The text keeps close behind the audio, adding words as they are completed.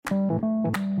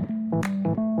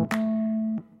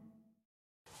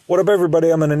What up, everybody?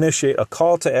 I'm going to initiate a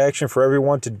call to action for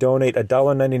everyone to donate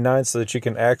 $1.99 so that you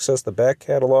can access the back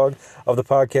catalog of the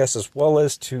podcast as well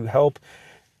as to help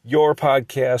your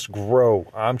podcast grow.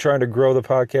 I'm trying to grow the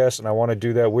podcast, and I want to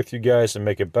do that with you guys and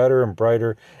make it better and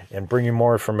brighter and bring you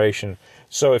more information.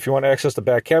 So if you want to access the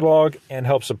back catalog and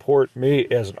help support me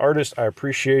as an artist, I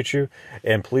appreciate you.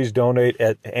 And please donate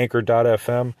at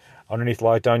anchor.fm underneath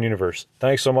Lockdown Universe.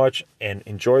 Thanks so much, and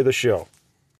enjoy the show.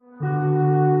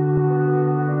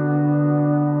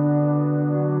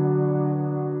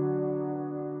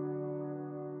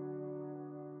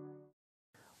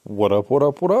 What up, what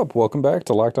up, what up? Welcome back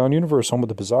to Lockdown Universe, home of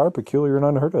the bizarre, peculiar, and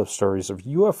unheard of stories of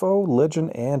UFO,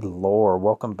 legend, and lore.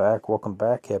 Welcome back, welcome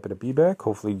back. Happy to be back.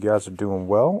 Hopefully you guys are doing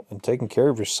well and taking care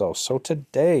of yourselves. So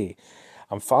today,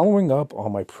 I'm following up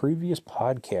on my previous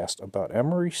podcast about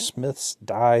Emery Smith's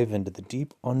dive into the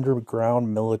deep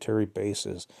underground military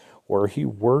bases where he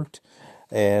worked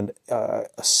and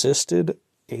assisted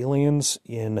aliens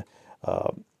in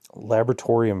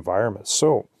laboratory environments.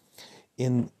 So,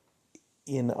 in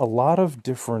a lot of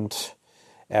different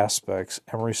aspects,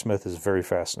 Emery Smith is very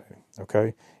fascinating,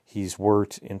 okay? He's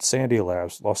worked in Sandia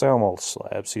Labs, Los Alamos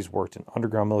Labs. He's worked in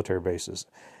underground military bases,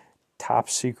 top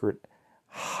secret,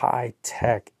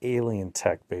 high-tech, alien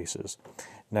tech bases.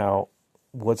 Now,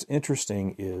 what's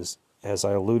interesting is, as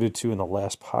I alluded to in the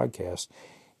last podcast,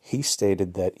 he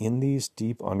stated that in these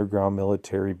deep underground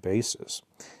military bases,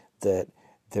 that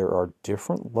there are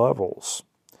different levels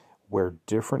where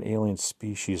different alien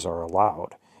species are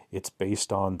allowed. It's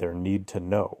based on their need to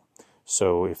know.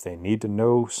 So if they need to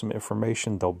know some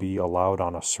information, they'll be allowed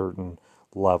on a certain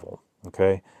level.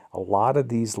 Okay? A lot of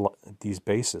these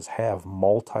bases have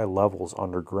multi-levels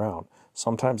underground.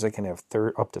 Sometimes they can have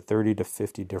up to 30 to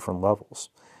 50 different levels.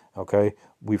 Okay?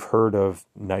 We've heard of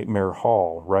Nightmare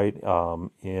Hall, right,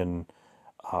 in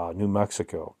New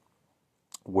Mexico,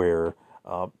 where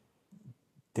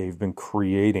they've been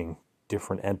creating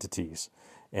different entities,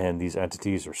 and these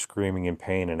entities are screaming in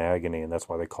pain and agony, and that's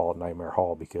why they call it Nightmare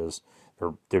Hall, because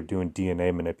they're doing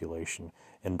DNA manipulation,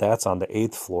 and that's on the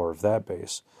 8th floor of that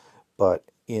base. But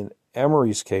in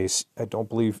Emery's case, I don't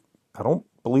believe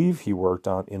he worked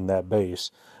in that base,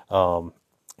 and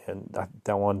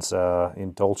that one's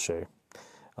in Dulce.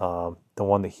 The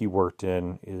one that he worked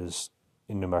in is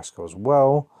in New Mexico as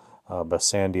well,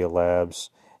 Sandia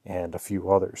Labs and a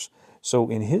few others. So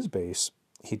in his base,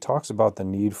 he talks about the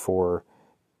need for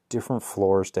different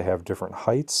floors to have different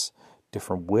heights,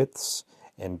 different widths,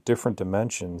 and different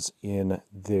dimensions in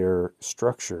their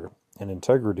structure and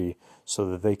integrity so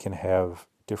that they can have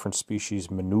different species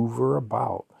maneuver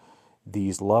about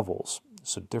these levels.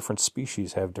 So different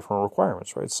species have different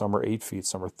requirements, right? Some are 8 feet,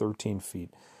 some are 13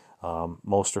 feet.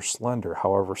 Most are slender.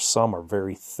 However, some are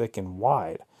very thick and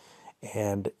wide.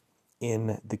 And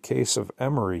in the case of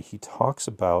Emery, he talks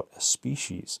about a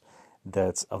species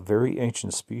that's a very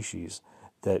ancient species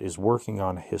that is working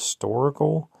on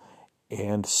historical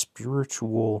and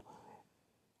spiritual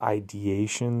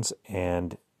ideations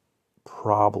and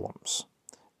problems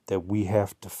that we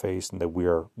have to face and that we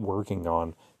are working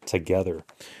on together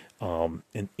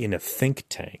in a think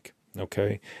tank.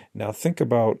 Okay, now think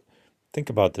about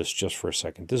this just for a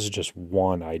second. This is just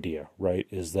one idea, right?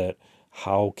 Is that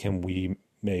how can we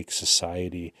make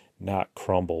society not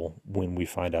crumble when we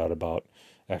find out about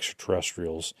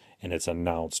extraterrestrials and it's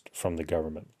announced from the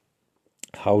government?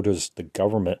 How does the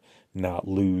government not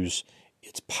lose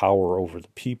its power over the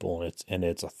people and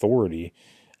its authority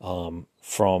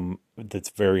from its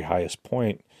very highest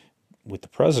point with the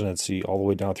presidency all the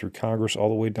way down through Congress, all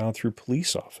the way down through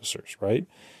police officers, right?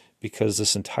 Because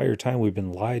this entire time we've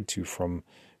been lied to from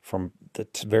the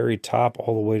very top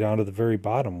all the way down to the very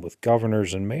bottom, with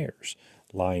governors and mayors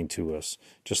lying to us.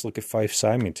 Just look at Fife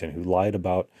Symington, who lied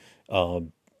about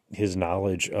his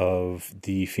knowledge of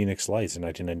the Phoenix Lights in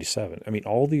 1997. I mean,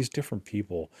 all these different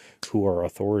people who are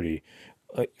authority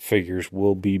figures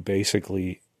will be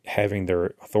basically having their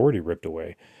authority ripped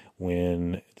away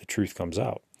when the truth comes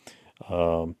out.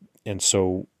 And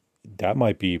so that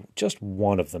might be just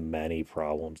one of the many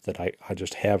problems that I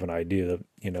just have an idea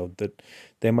that, that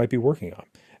they might be working on.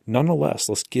 Nonetheless,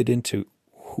 let's get into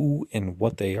who and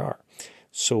what they are.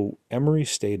 So Emery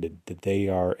stated that they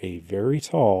are a very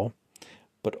tall,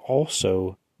 but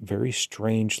also very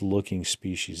strange looking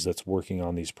species that's working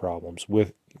on these problems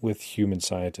with human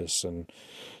scientists and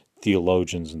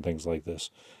theologians and things like this.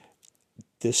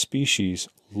 This species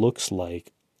looks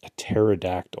like a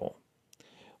pterodactyl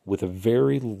with a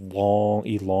very long,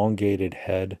 elongated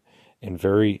head and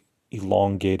very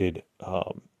elongated,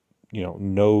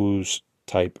 nose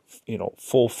type,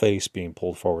 full face being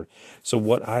pulled forward. So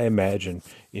what I imagine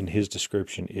in his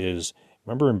description is,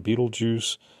 remember in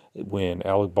Beetlejuice when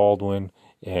Alec Baldwin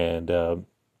and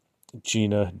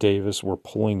Gina Davis were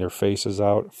pulling their faces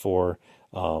out for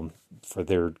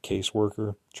their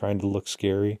caseworker, trying to look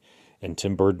scary, and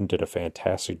Tim Burton did a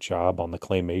fantastic job on the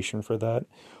claymation for that.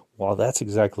 Well, that's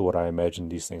exactly what I imagine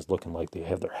these things looking like. They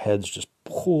have their heads just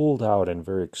pulled out in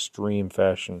very extreme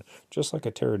fashion, just like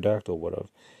a pterodactyl would have.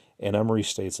 And Emery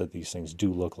states that these things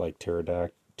do look like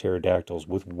pterodactyls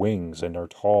with wings and are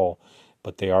tall,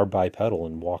 but they are bipedal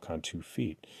and walk on 2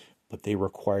 feet. But they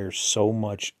require so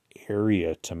much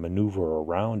area to maneuver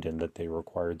around in that they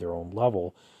required their own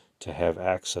level to have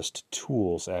access to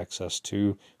tools, access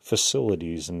to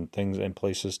facilities and things and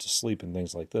places to sleep and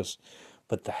things like this.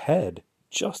 But the head,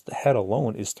 just the head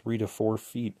alone, is 3 to 4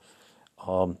 feet,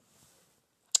 long.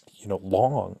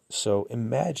 So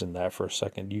imagine that for a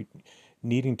second. You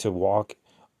needing to walk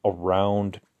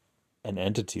around an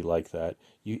entity like that.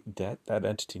 That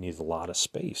entity needs a lot of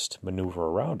space to maneuver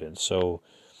around in. So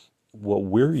what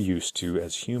we're used to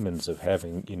as humans of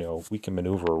having, we can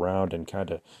maneuver around and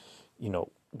kind of,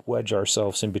 wedge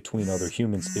ourselves in between other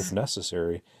humans if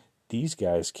necessary. These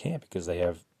guys can't because they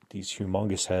have these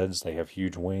humongous heads, they have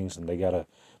huge wings, and they got to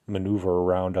maneuver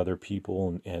around other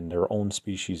people and their own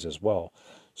species as well.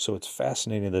 So it's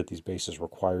fascinating that these bases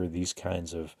require these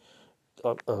kinds of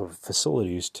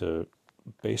facilities to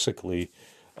basically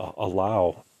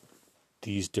allow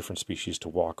these different species to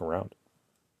walk around.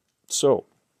 So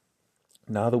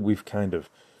now that we've kind of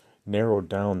narrowed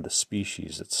down the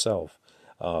species itself,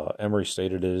 Emery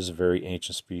stated it is a very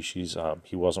ancient species.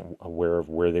 He wasn't aware of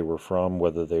where they were from,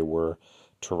 whether they were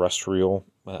terrestrial,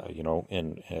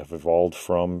 and have evolved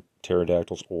from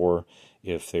pterodactyls, or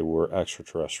if they were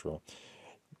extraterrestrial.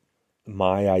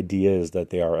 My idea is that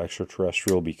they are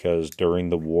extraterrestrial because during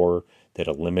the war that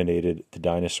eliminated the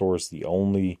dinosaurs, the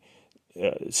only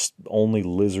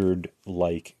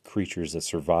lizard-like creatures that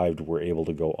survived were able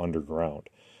to go underground.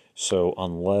 So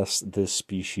unless this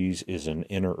species is an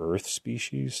inner Earth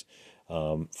species,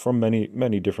 from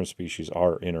many different species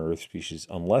are inner Earth species,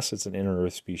 unless it's an inner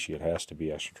Earth species, it has to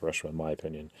be extraterrestrial in my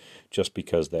opinion, just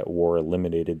because that war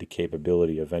eliminated the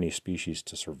capability of any species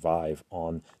to survive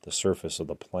on the surface of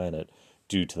the planet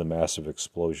due to the massive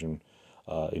explosion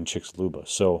in Chicxulub.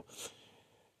 So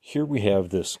here we have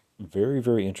this very,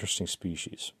 very interesting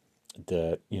species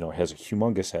that, has a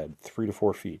humongous head, 3 to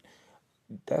 4 feet.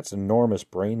 That's enormous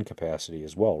brain capacity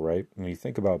as well, right? When you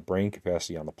think about brain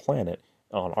capacity on our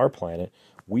planet,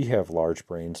 we have large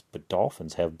brains, but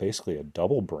dolphins have basically a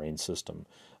double brain system.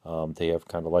 They have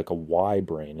kind of like a Y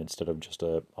brain instead of just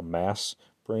a mass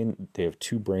brain. They have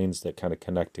two brains that kind of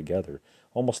connect together,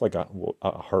 almost like a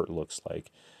heart looks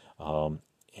like.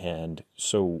 And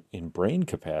so in brain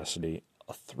capacity,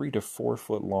 a 3 to 4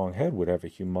 foot long head would have a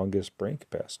humongous brain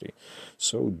capacity.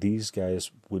 So these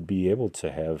guys would be able to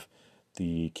have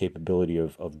the capability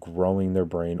of growing their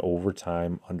brain over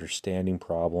time, understanding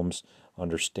problems,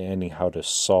 understanding how to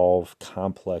solve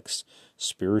complex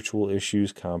spiritual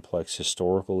issues, complex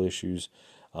historical issues.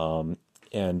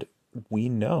 And we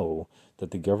know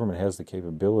that the government has the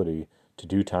capability to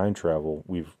do time travel.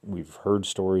 We've heard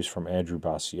stories from Andrew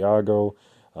Basiago.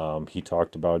 He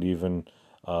talked about even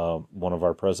one of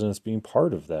our presidents being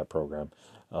part of that program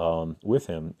with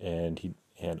him,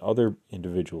 and other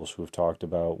individuals who have talked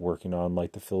about working on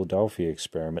like the Philadelphia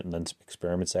experiment and then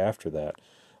experiments after that,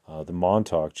 the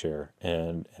Montauk chair,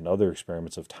 and other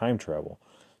experiments of time travel.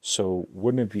 So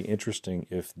wouldn't it be interesting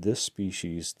if this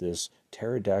species, this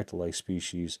pterodactyl-like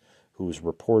species, who was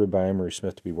reported by Emery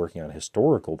Smith to be working on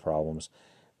historical problems,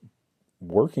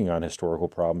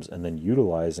 and then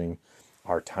utilizing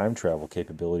our time travel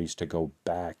capabilities to go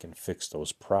back and fix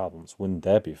those problems? Wouldn't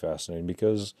that be fascinating?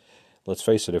 Because let's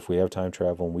face it, if we have time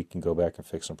travel and we can go back and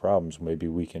fix some problems, maybe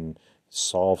we can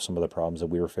solve some of the problems that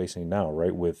we were facing now,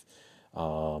 right? With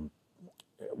the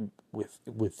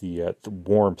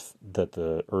warmth that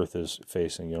the Earth is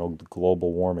facing, the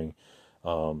global warming,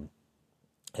 and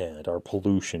our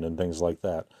pollution and things like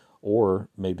that. Or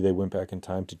maybe they went back in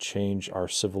time to change our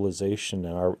civilization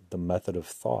and the method of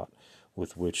thought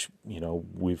with which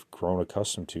we've grown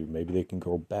accustomed to. Maybe they can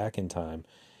go back in time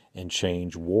and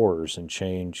change wars and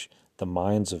change the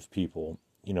minds of people,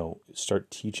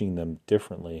 start teaching them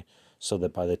differently, so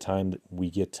that by the time that we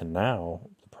get to now,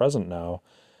 the present now,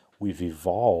 we've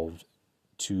evolved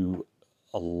to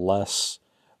a less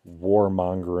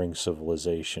warmongering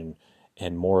civilization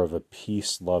and more of a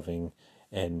peace-loving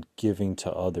and giving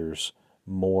to others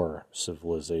more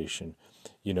civilization.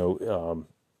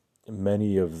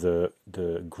 Many of the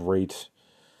great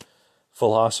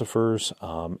Philosophers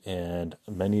and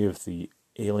many of the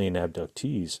alien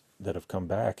abductees that have come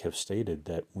back have stated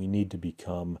that we need to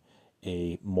become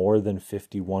a more than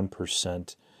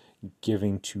 51%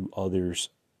 giving to others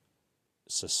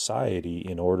society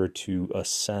in order to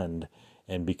ascend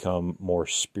and become more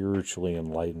spiritually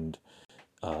enlightened,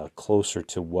 closer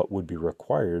to what would be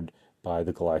required by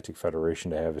the Galactic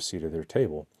Federation to have a seat at their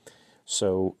table.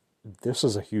 So this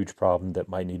is a huge problem that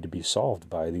might need to be solved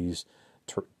by these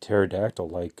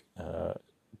pterodactyl-like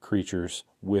creatures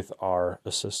with our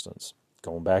assistance.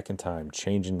 Going back in time,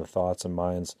 changing the thoughts and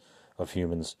minds of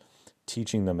humans,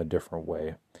 teaching them a different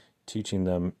way, teaching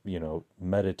them,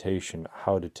 meditation,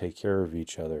 how to take care of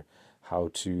each other, how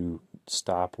to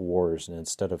stop wars, and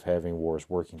instead of having wars,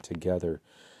 working together,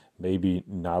 maybe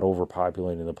not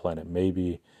overpopulating the planet,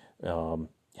 maybe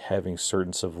having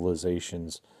certain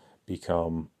civilizations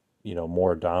become,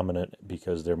 more dominant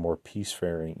because they're more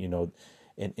peacefaring,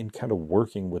 and kind of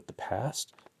working with the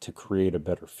past to create a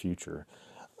better future.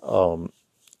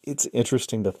 It's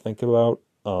interesting to think about.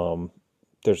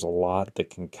 There's a lot that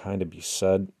can kind of be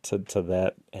said to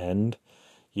that end.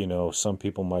 Some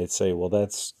people might say, well,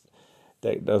 that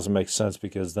doesn't make sense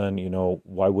because then,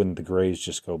 why wouldn't the Greys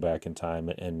just go back in time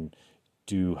and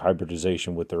do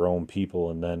hybridization with their own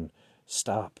people and then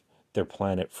stop their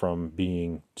planet from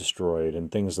being destroyed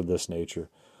and things of this nature?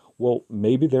 Well,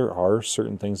 maybe there are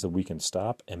certain things that we can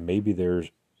stop, and maybe there's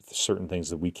certain things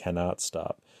that we cannot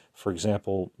stop. For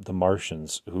example, the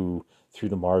Martians, who through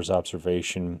the Mars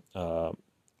observation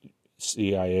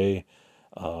CIA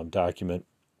document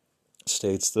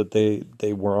states that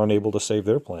they were unable to save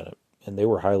their planet, and they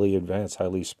were highly advanced,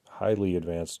 highly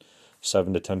advanced,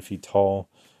 7 to 10 feet tall.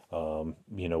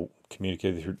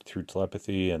 Communicated through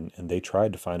telepathy, and they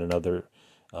tried to find another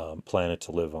planet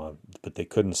to live on, but they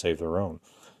couldn't save their own.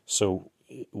 So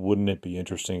wouldn't it be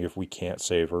interesting if we can't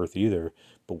save Earth either,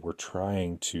 but we're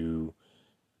trying to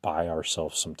buy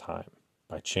ourselves some time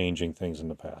by changing things in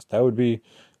the past? That would be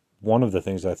one of the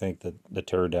things I think that the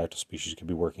pterodactyl species could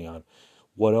be working on.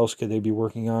 What else could they be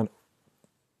working on?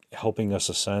 Helping us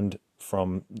ascend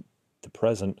from the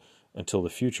present until the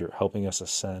future, helping us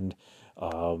ascend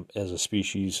as a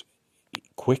species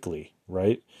quickly,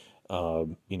 right?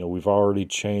 We've already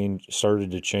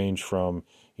started to change from,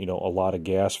 a lot of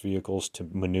gas vehicles to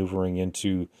maneuvering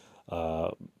into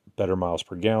better miles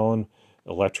per gallon,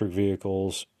 electric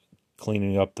vehicles,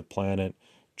 cleaning up the planet,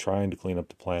 trying to clean up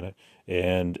the planet,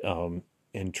 and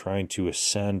trying to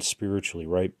ascend spiritually,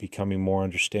 right? Becoming more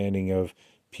understanding of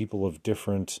people of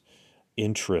different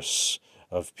interests,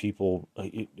 of people,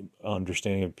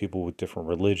 understanding of people with different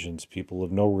religions, people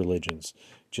of no religions,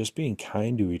 just being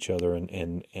kind to each other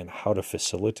and how to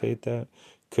facilitate that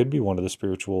could be one of the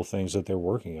spiritual things that they're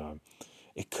working on.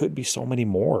 It could be so much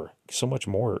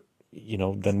more,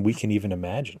 than we can even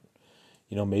imagine.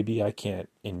 Maybe I can't,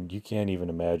 and you can't even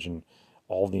imagine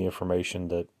all the information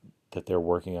that they're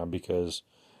working on, because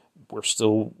we're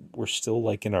still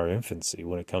like in our infancy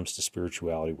when it comes to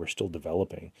spirituality. We're still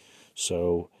developing.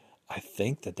 So I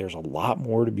think that there's a lot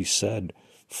more to be said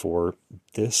for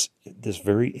this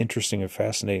very interesting and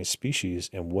fascinating species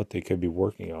and what they could be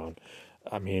working on.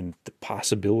 I mean, the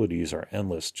possibilities are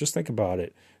endless. Just think about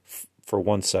it for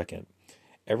 1 second.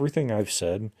 Everything I've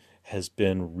said has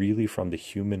been really from the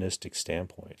humanistic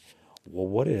standpoint. Well,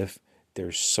 what if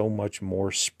there's so much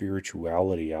more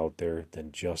spirituality out there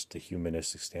than just the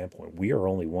humanistic standpoint? We are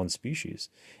only one species,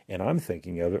 and I'm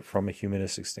thinking of it from a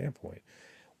humanistic standpoint.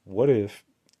 What if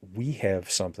we have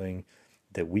something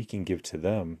that we can give to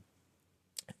them,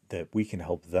 that we can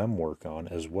help them work on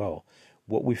as well?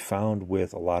 What we found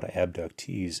with a lot of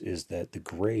abductees is that the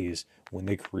Greys, when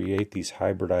they create these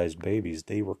hybridized babies,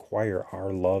 they require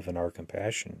our love and our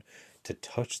compassion to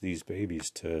touch these babies,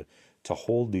 to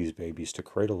hold these babies, to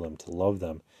cradle them, to love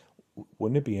them.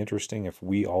 Wouldn't it be interesting if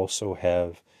we also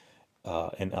have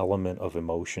an element of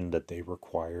emotion that they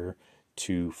require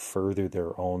to further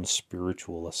their own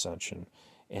spiritual ascension?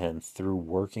 And through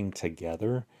working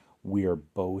together, we are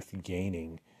both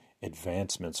gaining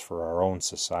advancements for our own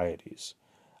societies.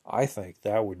 I think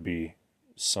that would be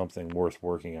something worth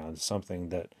working on, something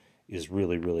that is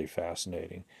really, really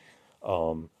fascinating.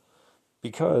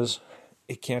 Because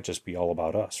it can't just be all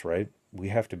about us, right? We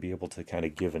have to be able to kind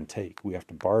of give and take. We have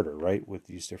to barter, right, with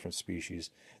these different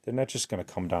species. They're not just going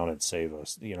to come down and save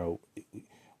us.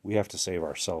 We have to save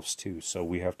ourselves too. So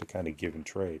we have to kind of give and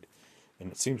trade.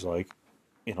 And it seems like,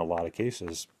 in a lot of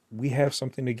cases, we have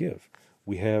something to give.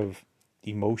 We have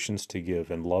emotions to give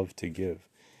and love to give.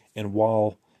 And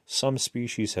while some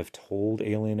species have told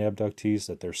alien abductees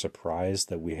that they're surprised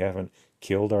that we haven't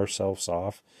killed ourselves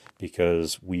off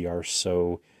because we are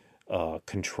so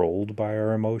controlled by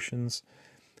our emotions,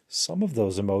 some of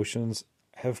those emotions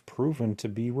have proven to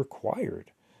be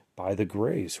required by the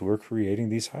Greys who are creating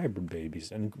these hybrid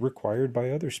babies, and required by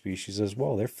other species as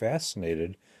well. They're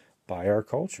fascinated by our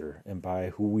culture and by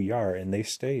who we are, and they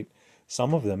state,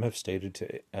 some of them have stated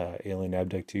to alien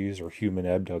abductees or human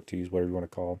abductees, whatever you want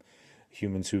to call them,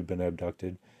 humans who've been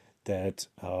abducted, that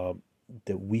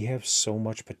that we have so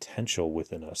much potential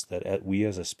within us, that we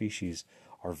as a species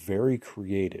are very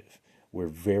creative. We're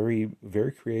very,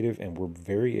 very creative, and we're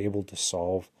very able to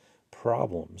solve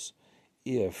problems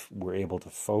if we're able to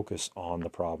focus on the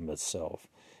problem itself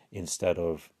instead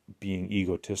of being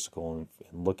egotistical and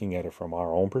looking at it from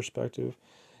our own perspective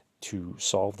to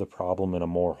solve the problem in a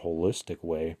more holistic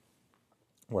way.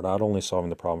 We're not only solving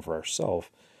the problem for ourselves,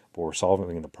 but we're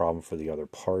solving the problem for the other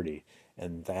party.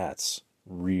 And that's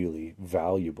really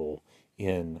valuable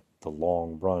in the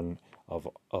long run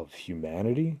of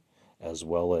humanity, as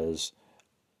well as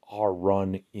our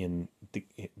run in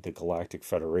the Galactic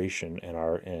Federation,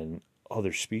 and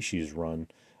other species run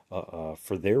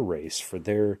for their race, for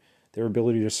their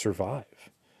ability to survive.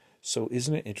 So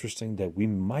isn't it interesting that we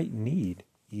might need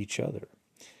each other?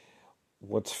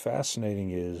 What's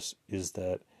fascinating is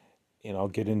that, and I'll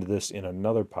get into this in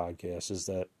another podcast, is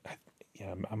that,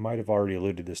 yeah, I might have already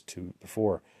alluded this to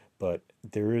before, but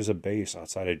there is a base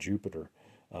outside of Jupiter,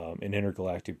 an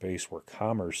intergalactic base where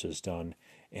commerce is done,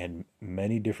 and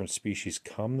many different species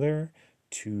come there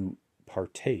to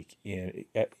partake in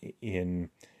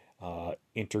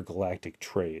intergalactic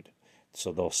trade.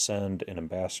 So they'll send an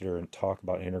ambassador and talk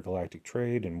about intergalactic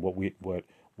trade and what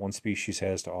one species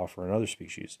has to offer another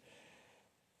species.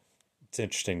 It's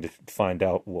interesting to find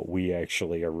out what we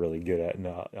actually are really good at, and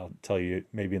I'll tell you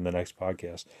maybe in the next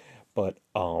podcast. But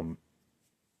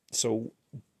so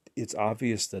it's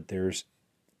obvious that there's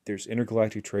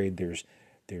intergalactic trade.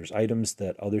 There's items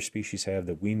that other species have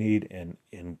that we need,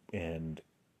 and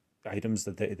items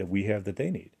that we have that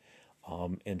they need.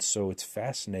 And so it's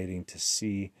fascinating to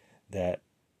see that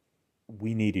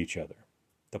we need each other.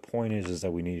 The point is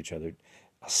that we need each other.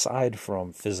 Aside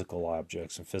from physical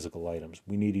objects and physical items,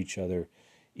 we need each other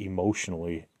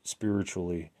emotionally,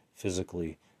 spiritually,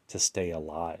 physically, to stay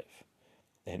alive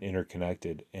and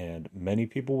interconnected. And many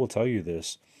people will tell you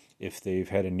this if they've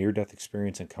had a near-death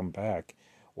experience and come back,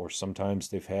 or sometimes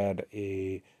they've had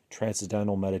a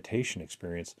transcendental meditation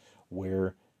experience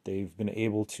where they've been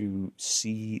able to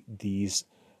see these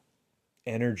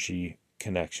energy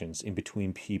connections in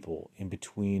between people, in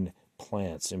between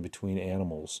plants, in between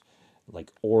animals,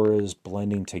 like auras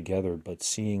blending together, but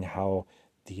seeing how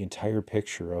the entire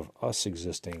picture of us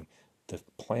existing, the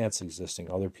plants existing,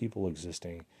 other people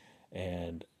existing,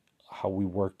 and how we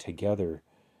work together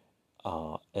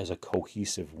as a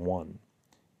cohesive one,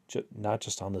 not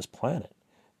just on this planet,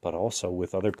 but also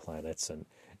with other planets and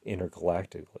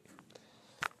intergalactically.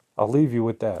 I'll leave you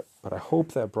with that, but I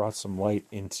hope that brought some light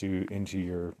into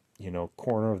your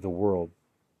corner of the world,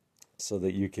 so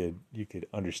that you could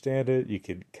understand it. You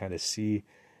could kind of see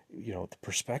the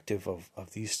perspective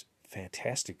of these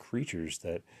fantastic creatures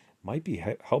that might be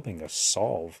helping us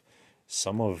solve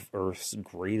some of Earth's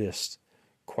greatest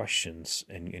questions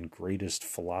and greatest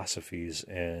philosophies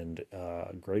and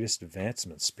greatest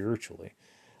advancements spiritually.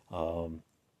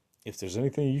 If there's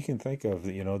anything you can think of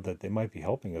that they might be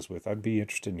helping us with, I'd be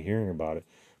interested in hearing about it.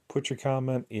 Put your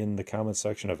comment in the comment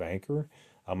section of Anchor.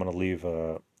 I'm going to leave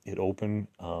it open.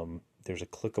 There's a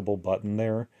clickable button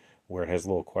there where it has a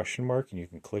little question mark, and you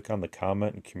can click on the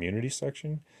comment and community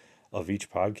section of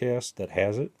each podcast that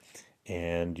has it,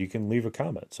 and you can leave a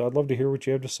comment. So I'd love to hear what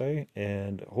you have to say,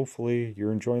 and hopefully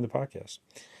you're enjoying the podcast.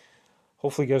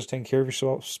 Hopefully you guys are taking care of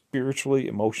yourself spiritually,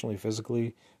 emotionally,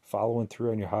 physically, following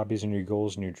through on your hobbies and your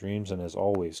goals and your dreams, and as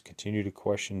always, continue to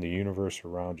question the universe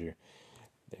around you.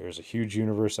 There's a huge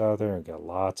universe out there, and got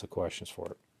lots of questions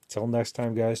for it. Till next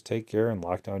time, guys, take care, and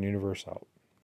Lockdown Universe out.